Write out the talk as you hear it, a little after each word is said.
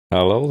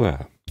Hello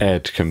there.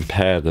 Ed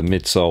Compare the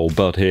Midsole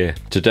Bud here.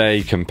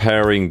 Today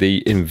comparing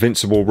the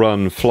Invincible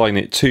Run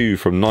Flyknit 2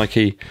 from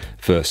Nike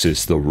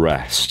versus the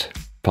rest.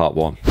 Part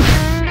 1.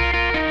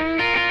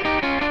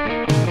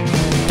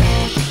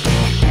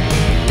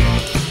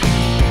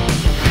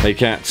 Hey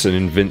cats, an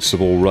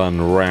Invincible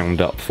Run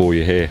roundup for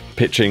you here.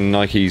 Pitching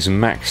Nike's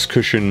max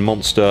cushion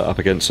monster up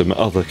against some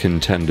other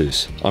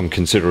contenders. I'm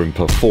considering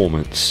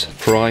performance,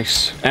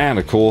 price, and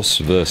of course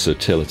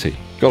versatility.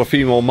 Got a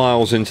few more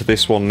miles into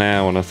this one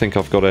now, and I think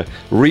I've got a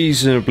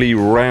reasonably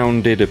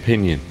rounded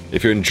opinion.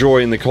 If you're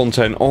enjoying the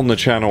content on the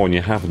channel and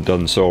you haven't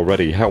done so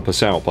already, help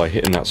us out by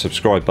hitting that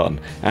subscribe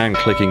button and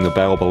clicking the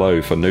bell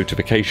below for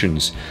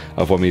notifications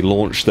of when we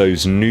launch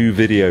those new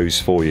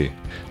videos for you,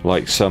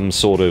 like some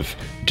sort of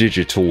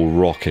digital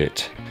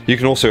rocket. You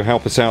can also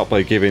help us out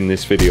by giving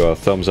this video a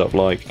thumbs up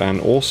like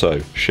and also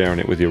sharing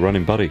it with your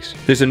running buddies.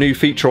 There's a new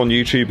feature on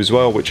YouTube as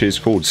well which is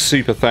called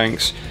Super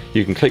Thanks.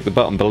 You can click the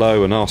button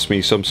below and ask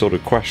me some sort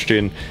of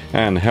question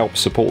and help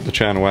support the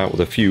channel out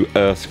with a few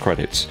Earth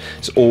credits.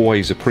 It's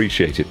always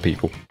appreciated,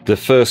 people. The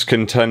first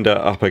contender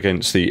up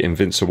against the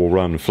Invincible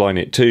Run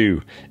Flyknit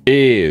 2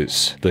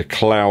 is the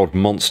Cloud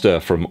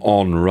Monster from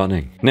On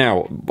Running.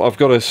 Now, I've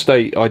got to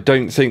state, I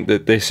don't think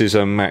that this is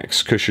a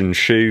max cushion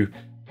shoe,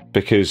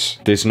 because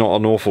there's not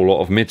an awful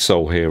lot of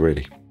midsole here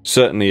really.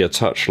 Certainly a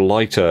touch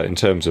lighter in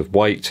terms of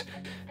weight.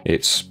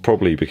 It's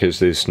probably because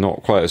there's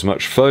not quite as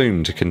much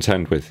foam to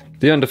contend with.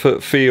 The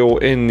underfoot feel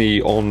in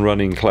the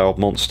on-running Cloud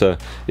Monster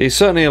is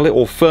certainly a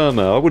little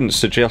firmer. I wouldn't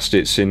suggest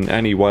it's in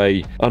any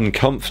way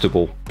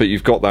uncomfortable, but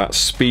you've got that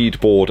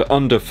speedboard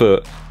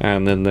underfoot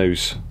and then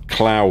those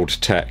Cloud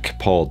Tech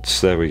pods.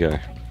 There we go.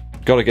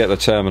 Got to get the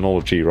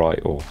terminology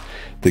right or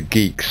the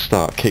geeks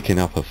start kicking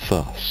up a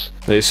fuss.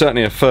 There's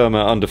certainly a firmer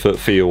underfoot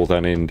feel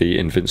than in the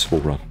Invincible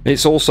Run.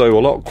 It's also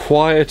a lot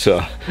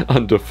quieter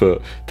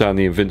underfoot than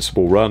the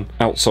Invincible Run.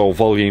 Outsole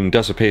volume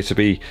does appear to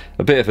be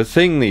a bit of a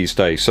thing these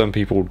days. Some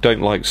people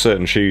don't like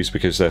certain shoes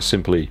because they're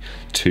simply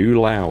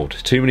too loud,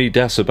 too many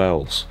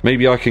decibels.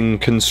 Maybe I can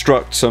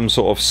construct some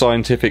sort of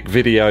scientific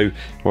video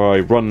where I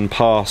run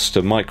past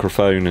a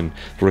microphone and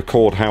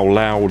record how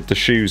loud the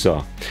shoes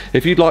are.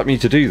 If you'd like me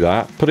to do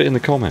that, put it in the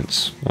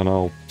comments and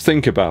I'll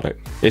think about it.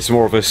 It's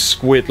more of a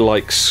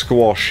squid-like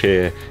squash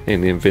here in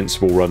the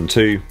Invincible Run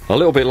 2. A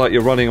little bit like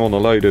you're running on a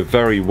load of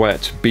very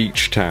wet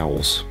beach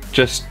towels.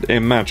 Just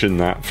imagine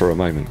that for a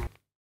moment.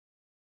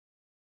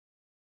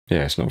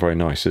 Yeah, it's not very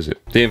nice, is it?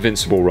 The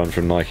Invincible Run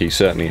from Nike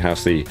certainly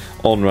has the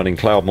on-running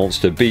Cloud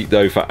Monster beat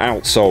though for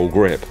outsole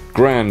grip,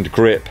 grand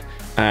grip,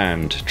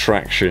 and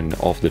traction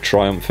of the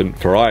triumphant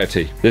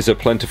variety. There's a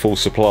plentiful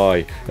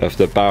supply of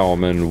the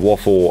Bowerman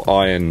waffle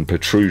iron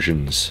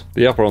protrusions.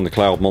 The upper on the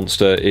Cloud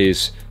Monster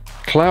is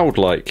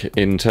cloud-like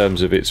in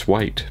terms of its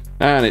weight.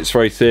 And it's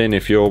very thin.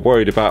 If you're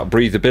worried about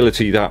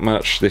breathability that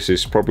much, this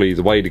is probably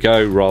the way to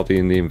go rather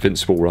than the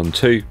Invincible Run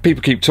 2.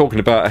 People keep talking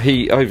about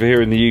heat over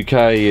here in the UK.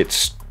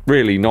 It's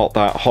really not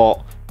that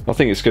hot. I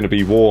think it's going to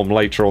be warm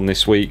later on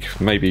this week,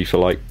 maybe for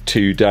like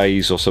 2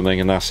 days or something,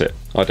 and that's it.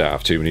 I don't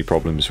have too many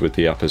problems with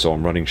the uppers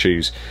on running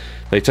shoes.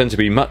 They tend to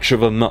be much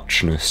of a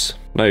muchness.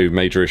 No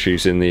major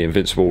issues in the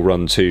Invincible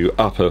Run 2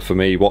 upper for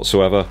me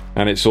whatsoever,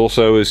 and it's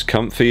also as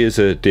comfy as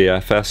a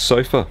DFS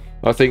sofa.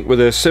 I think with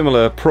a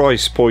similar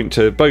price point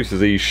to both of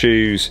these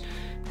shoes,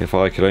 if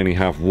I could only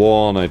have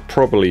one, I'd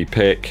probably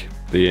pick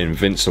the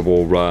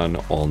Invincible Run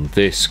on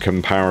this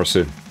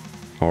comparison.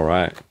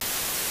 Alright.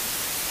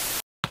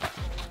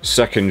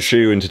 Second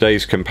shoe in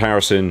today's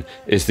comparison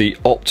is the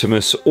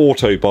Optimus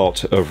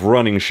Autobot of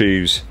running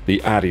shoes, the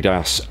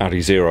Adidas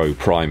ADIZERO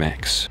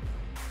Primex.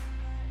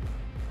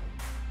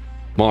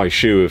 My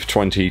shoe of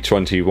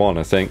 2021,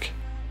 I think.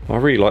 I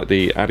really like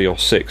the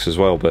Adios 6 as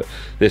well, but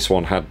this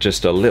one had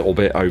just a little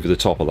bit over the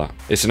top of that.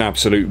 It's an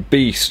absolute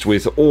beast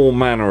with all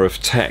manner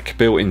of tech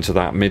built into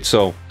that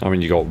midsole. I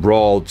mean, you've got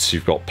rods,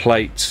 you've got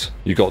plates,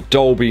 you've got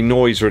Dolby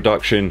noise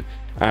reduction,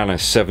 and a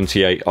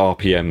 78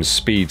 RPM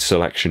speed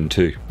selection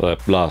too. The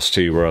last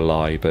two were a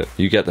lie, but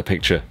you get the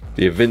picture.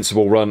 The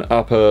Invincible Run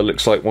upper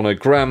looks like one of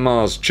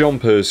Grandma's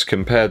jumpers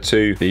compared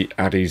to the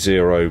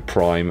ADIZERO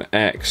Prime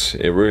X.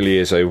 It really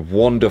is a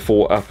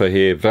wonderful upper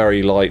here,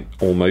 very light,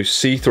 almost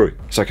see-through.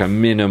 It's like a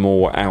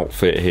minimal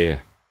outfit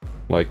here,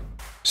 like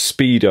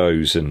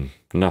Speedos and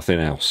nothing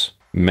else.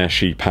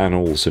 Meshy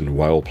panels and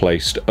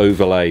well-placed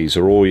overlays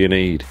are all you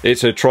need.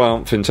 It's a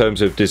triumph in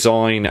terms of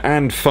design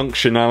and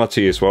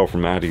functionality as well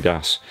from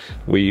Adidas.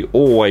 We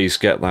always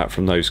get that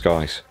from those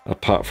guys,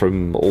 apart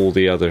from all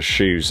the other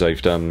shoes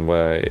they've done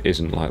where it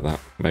isn't like that.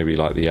 Maybe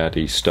like the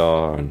Adi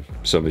Star and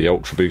some of the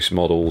Ultra Boost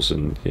models,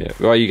 and yeah,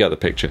 well, you get the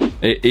picture.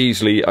 It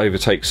easily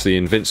overtakes the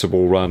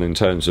Invincible Run in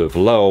terms of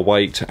lower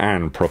weight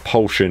and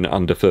propulsion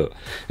underfoot.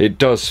 It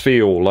does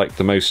feel like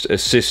the most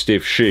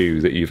assistive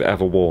shoe that you've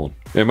ever worn.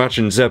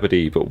 Imagine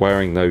Zebedee, but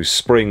wearing those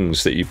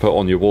springs that you put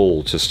on your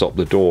wall to stop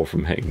the door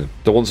from hitting them.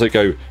 The ones that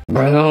go...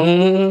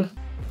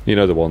 You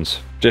know the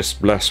ones.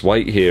 Just less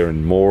weight here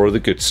and more of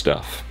the good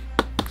stuff.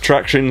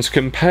 Traction's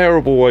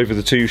comparable over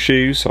the two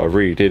shoes. I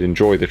really did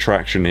enjoy the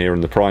traction here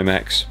in the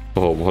Primex.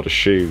 Oh, what a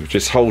shoe.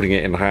 Just holding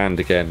it in hand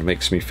again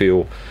makes me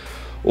feel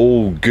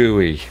all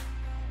gooey.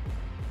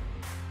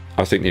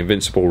 I think the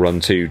Invincible Run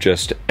 2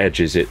 just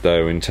edges it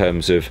though in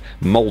terms of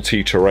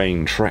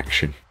multi-terrain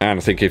traction. And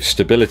I think if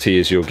stability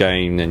is your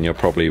game, then you'll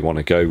probably want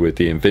to go with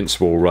the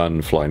Invincible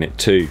Run Flyknit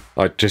 2.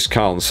 I just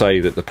can't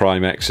say that the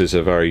Primex is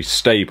a very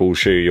stable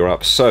shoe. You're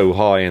up so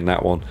high in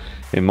that one.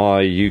 In my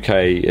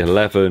UK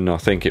 11, I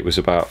think it was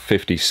about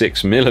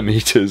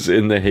 56mm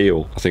in the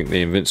heel. I think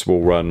the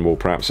Invincible Run will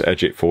perhaps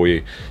edge it for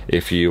you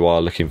if you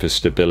are looking for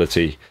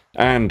stability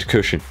and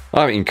cushion.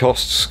 I mean,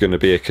 cost's going to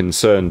be a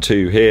concern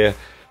too here.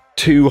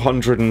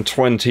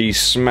 220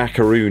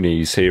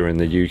 smackaroonies here in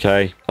the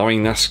UK. I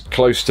mean, that's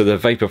close to the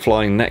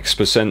Vaporfly Next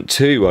Percent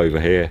 2 over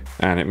here,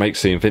 and it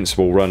makes the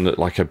Invincible Run look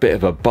like a bit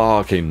of a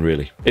bargain,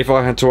 really. If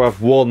I had to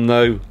have one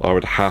though, I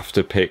would have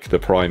to pick the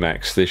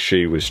Primex. This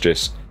shoe was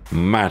just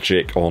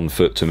magic on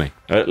foot to me.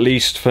 At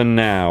least for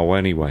now,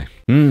 anyway.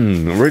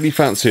 Really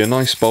fancy a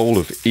nice bowl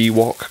of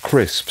Ewok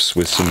crisps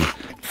with some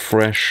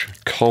fresh,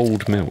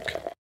 cold milk.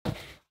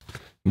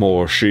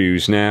 More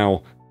shoes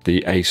now.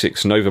 The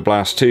ASICS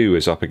Novablast 2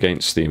 is up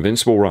against the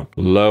Invincible Run.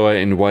 Lower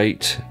in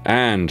weight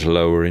and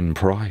lower in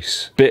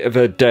price. Bit of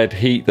a dead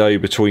heat though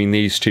between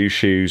these two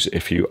shoes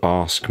if you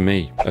ask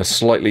me. A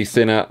slightly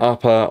thinner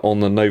upper on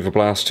the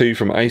Novablast 2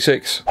 from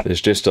ASICS.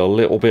 There's just a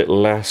little bit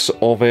less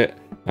of it,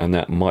 and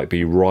that might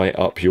be right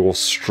up your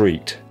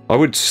street. I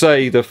would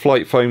say the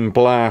Flight Foam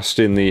Blast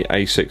in the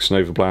ASICS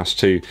Novablast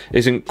 2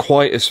 isn't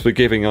quite as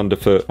forgiving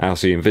underfoot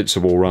as the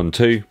Invincible Run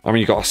 2. I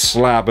mean, you've got a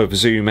slab of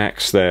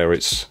Zoomx there.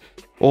 It's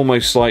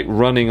almost like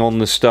running on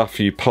the stuff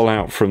you pull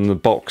out from the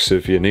box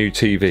of your new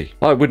TV.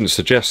 I wouldn't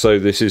suggest though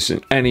this is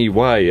in any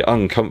way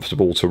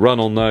uncomfortable to run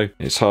on though.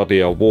 It's hardly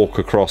a walk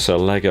across a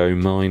Lego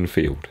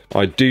minefield.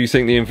 I do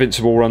think the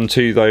Invincible Run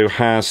 2 though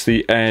has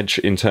the edge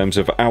in terms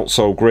of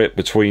outsole grip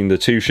between the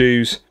two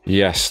shoes.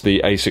 Yes, the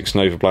ASICS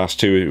Novablast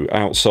 2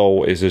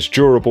 outsole is as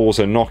durable as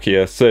a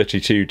Nokia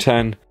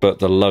 3210, but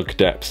the lug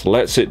depth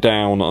lets it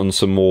down on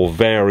some more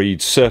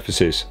varied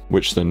surfaces,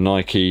 which the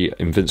Nike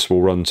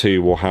Invincible Run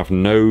 2 will have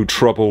no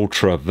trouble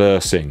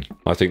traversing.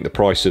 I think the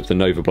price of the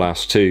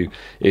Novablast 2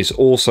 is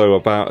also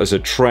about as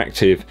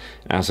attractive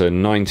as a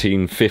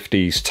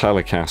 1950s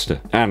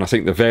Telecaster, and I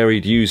think the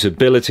varied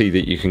usability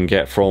that you can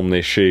get from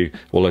this shoe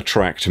will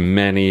attract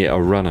many a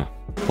runner,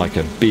 like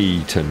a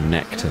bee to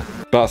nectar.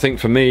 But I think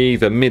for me,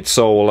 the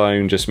midsole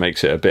alone just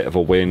makes it a bit of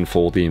a win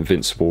for the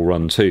Invincible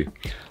Run 2.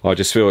 I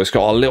just feel it's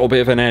got a little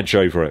bit of an edge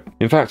over it.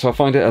 In fact, I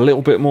find it a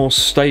little bit more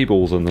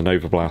stable than the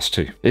Novablast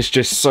 2. It's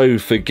just so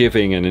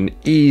forgiving and an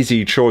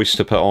easy choice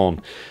to put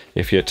on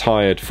if your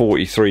tired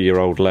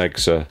 43-year-old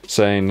legs are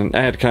saying,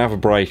 Ed, can I have a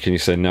break? And you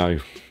say, no,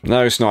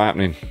 it's not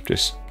happening.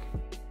 Just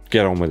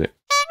get on with it.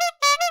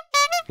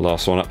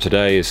 Last one up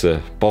today is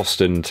the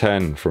Boston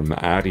 10 from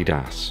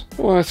Adidas.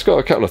 Well, it's got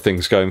a couple of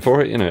things going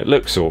for it. You know, it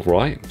looks all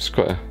right. It's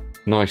quite a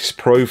nice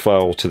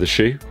profile to the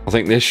shoe. I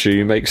think this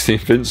shoe makes the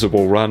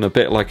Invincible Run a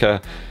bit like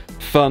a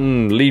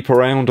fun leap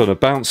around on a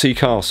bouncy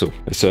castle.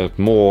 It's a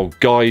more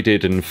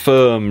guided and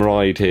firm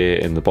ride here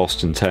in the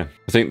Boston 10.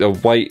 I think the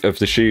weight of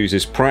the shoes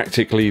is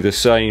practically the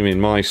same in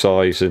my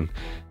size, and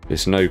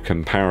there's no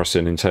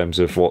comparison in terms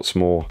of what's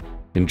more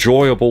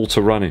enjoyable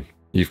to run in.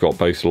 You've got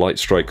both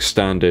Lightstroke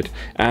Standard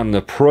and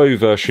the Pro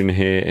version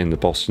here in the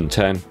Boston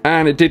 10.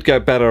 And it did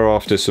get better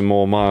after some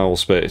more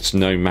miles, but it's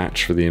no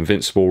match for the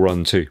Invincible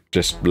Run 2.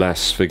 Just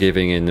less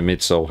forgiving in the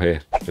midsole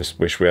here. Just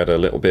wish we had a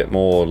little bit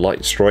more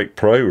Lightstroke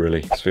Pro,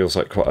 really. This feels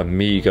like quite a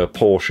meagre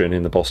portion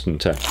in the Boston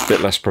 10. A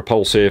bit less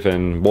propulsive,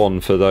 and one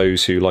for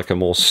those who like a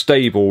more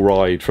stable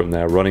ride from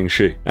their running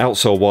shoe.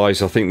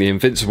 Outsole-wise, I think the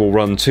Invincible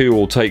Run 2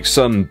 will take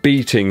some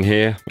beating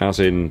here, as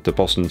in the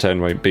Boston 10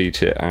 won't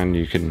beat it, and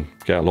you can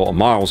get a lot of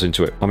miles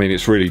into it. I mean,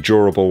 it's really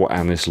durable,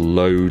 and there's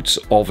loads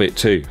of it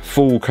too.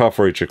 Full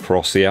coverage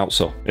across the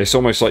outsole. It's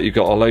almost like you've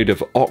got a load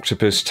of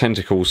octopus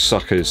tentacle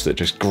suckers that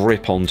just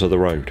grip onto the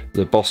road.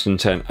 The Boston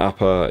 10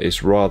 upper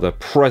is rather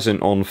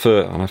present on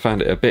foot, and I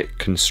found it a bit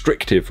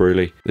constrictive,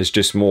 really. There's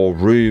just more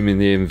room in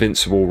the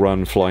Invincible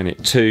Run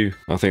Flyknit 2.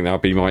 I think that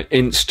would be my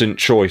instant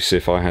choice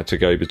if I had to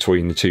go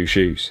between the two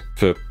shoes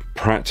for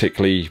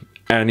practically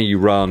any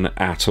run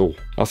at all.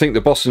 I think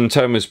the Boston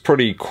 10 was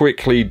pretty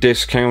quickly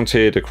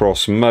discounted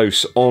across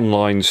most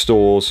online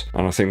stores,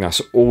 and I think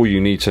that's all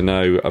you need to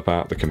know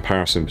about the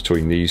comparison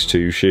between these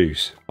two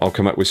shoes. I'll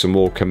come up with some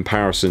more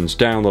comparisons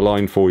down the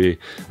line for you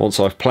once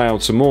I've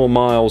ploughed some more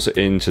miles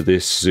into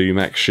this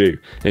Zoomx shoe.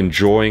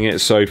 Enjoying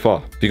it so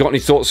far. If you've got any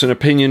thoughts and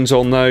opinions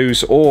on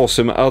those, or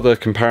some other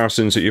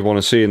comparisons that you want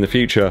to see in the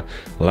future,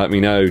 let me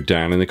know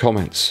down in the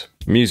comments.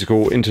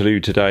 Musical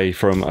interlude today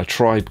from A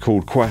Tribe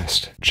Called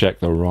Quest.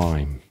 Check the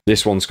rhyme.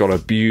 This one's got a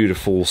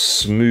beautiful,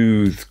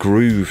 smooth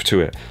groove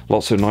to it.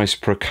 Lots of nice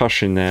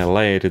percussion there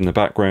layered in the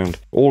background.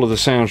 All of the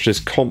sounds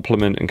just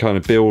complement and kind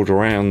of build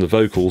around the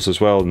vocals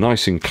as well.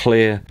 Nice and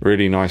clear.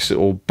 Really nice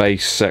little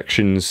bass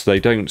sections.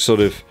 They don't sort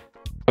of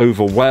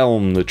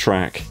overwhelm the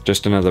track.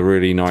 Just another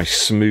really nice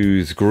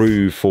smooth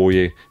groove for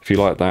you. If you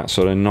like that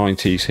sort of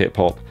 90s hip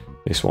hop,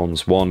 this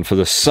one's one for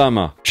the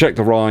summer. Check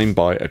the Rhyme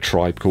by A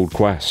Tribe Called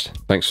Quest.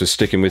 Thanks for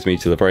sticking with me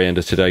to the very end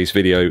of today's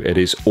video. It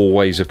is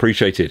always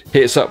appreciated.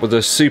 Hit us up with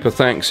a super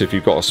thanks if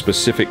you've got a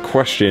specific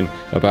question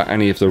about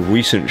any of the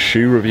recent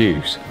shoe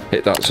reviews.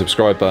 Hit that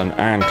subscribe button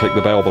and click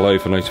the bell below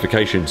for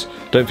notifications.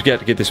 Don't forget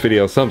to give this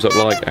video a thumbs up,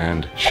 like,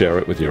 and share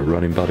it with your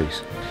running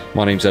buddies.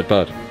 My name's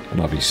EDDBUD,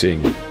 and I'll be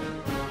seeing you